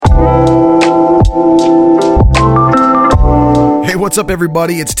What's up,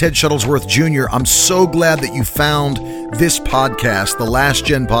 everybody? It's Ted Shuttlesworth Jr. I'm so glad that you found this podcast, the Last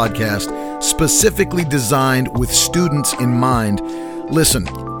Gen podcast, specifically designed with students in mind. Listen,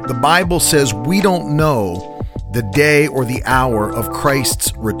 the Bible says we don't know the day or the hour of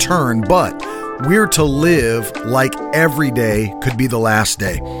Christ's return, but we're to live like every day could be the last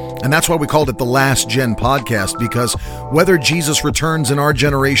day. And that's why we called it the Last Gen podcast, because whether Jesus returns in our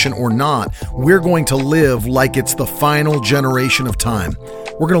generation or not, we're going to live like it's the final generation of time.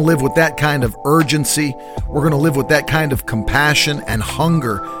 We're going to live with that kind of urgency. We're going to live with that kind of compassion and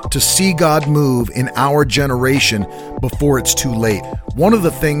hunger to see God move in our generation before it's too late. One of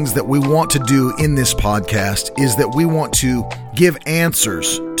the things that we want to do in this podcast is that we want to give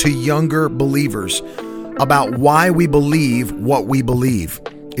answers to younger believers about why we believe what we believe.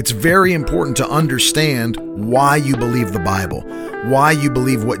 It's very important to understand why you believe the Bible, why you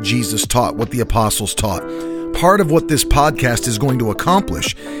believe what Jesus taught, what the apostles taught. Part of what this podcast is going to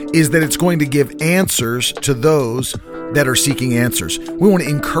accomplish is that it's going to give answers to those that are seeking answers. We want to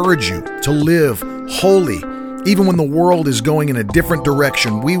encourage you to live holy. Even when the world is going in a different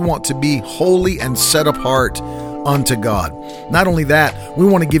direction, we want to be holy and set apart unto God. Not only that, we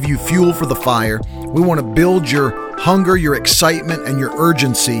want to give you fuel for the fire. We want to build your hunger, your excitement, and your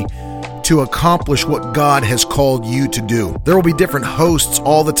urgency to accomplish what God has called you to do. There will be different hosts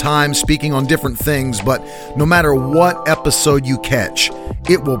all the time speaking on different things, but no matter what episode you catch,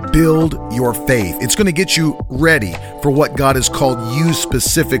 it will build your faith. It's going to get you ready for what God has called you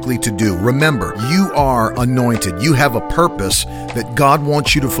specifically to do. Remember, you are anointed. You have a purpose that God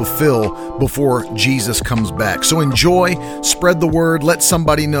wants you to fulfill before Jesus comes back. So enjoy, spread the word, let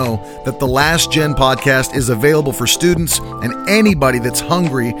somebody know that the Last Gen podcast is available for students and anybody that's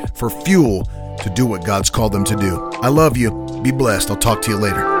hungry for fuel to do what God's called them to do. I love you. Be blessed. I'll talk to you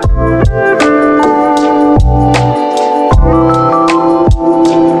later.